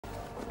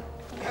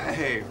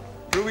Hey,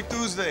 Ruby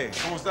Tuesday.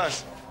 ¿Cómo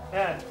estás?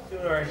 Yeah,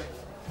 doing all right.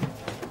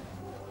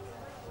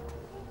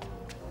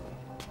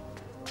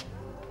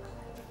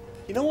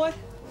 You know what?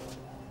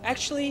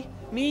 Actually,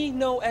 me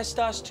no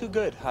estas too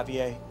good,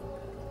 Javier.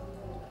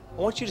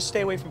 I want you to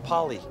stay away from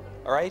Polly,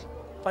 all right?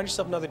 Find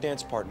yourself another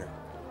dance partner.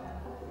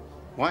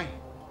 Why?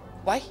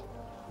 Why?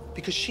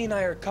 Because she and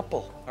I are a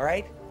couple, all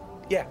right?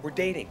 Yeah, we're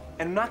dating.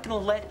 And I'm not gonna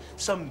let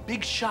some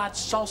big shot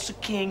salsa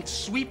king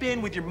sweep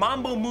in with your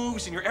mambo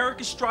moves and your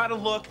Eric Estrada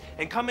look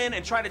and come in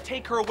and try to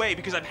take her away,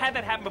 because I've had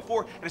that happen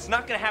before and it's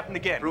not gonna happen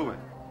again. Reuben,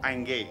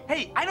 I'm gay.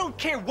 Hey, I don't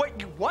care what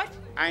you, what?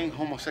 I'm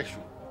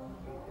homosexual.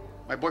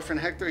 My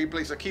boyfriend Hector, he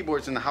plays the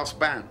keyboards in the house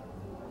band.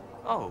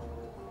 Oh.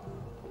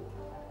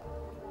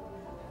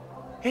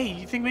 Hey,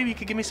 you think maybe you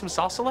could give me some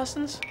salsa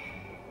lessons?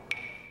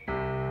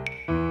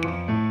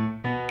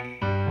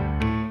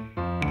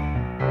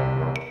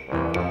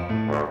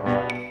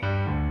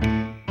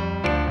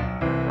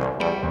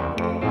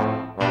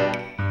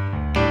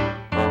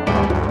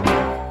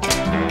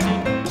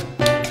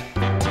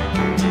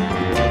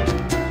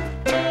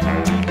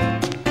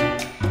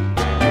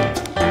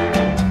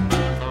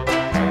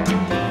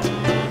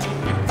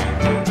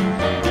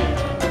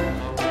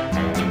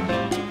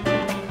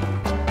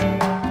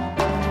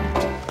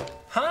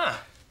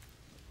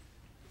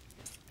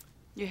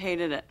 You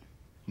hated it.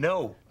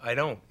 No, I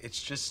don't.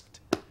 It's just,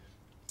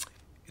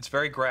 it's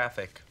very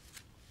graphic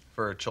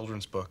for a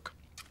children's book.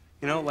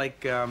 You know,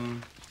 like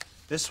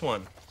this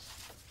one,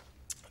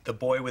 The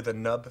Boy with a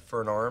Nub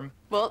for an Arm.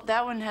 Well,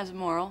 that one has a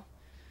moral.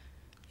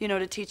 You know,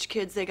 to teach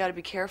kids they got to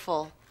be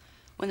careful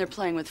when they're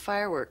playing with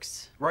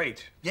fireworks.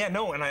 Right. Yeah,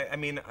 no, and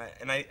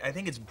I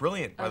think it's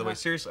brilliant, by the way,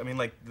 seriously. I mean,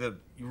 like,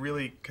 you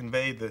really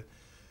convey the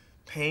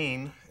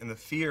pain and the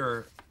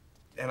fear,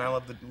 and I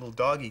love the little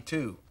doggy,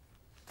 too.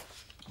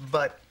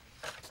 But,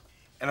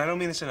 and I don't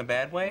mean this in a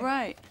bad way.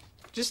 Right.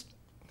 Just,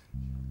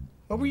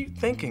 what were you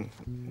thinking?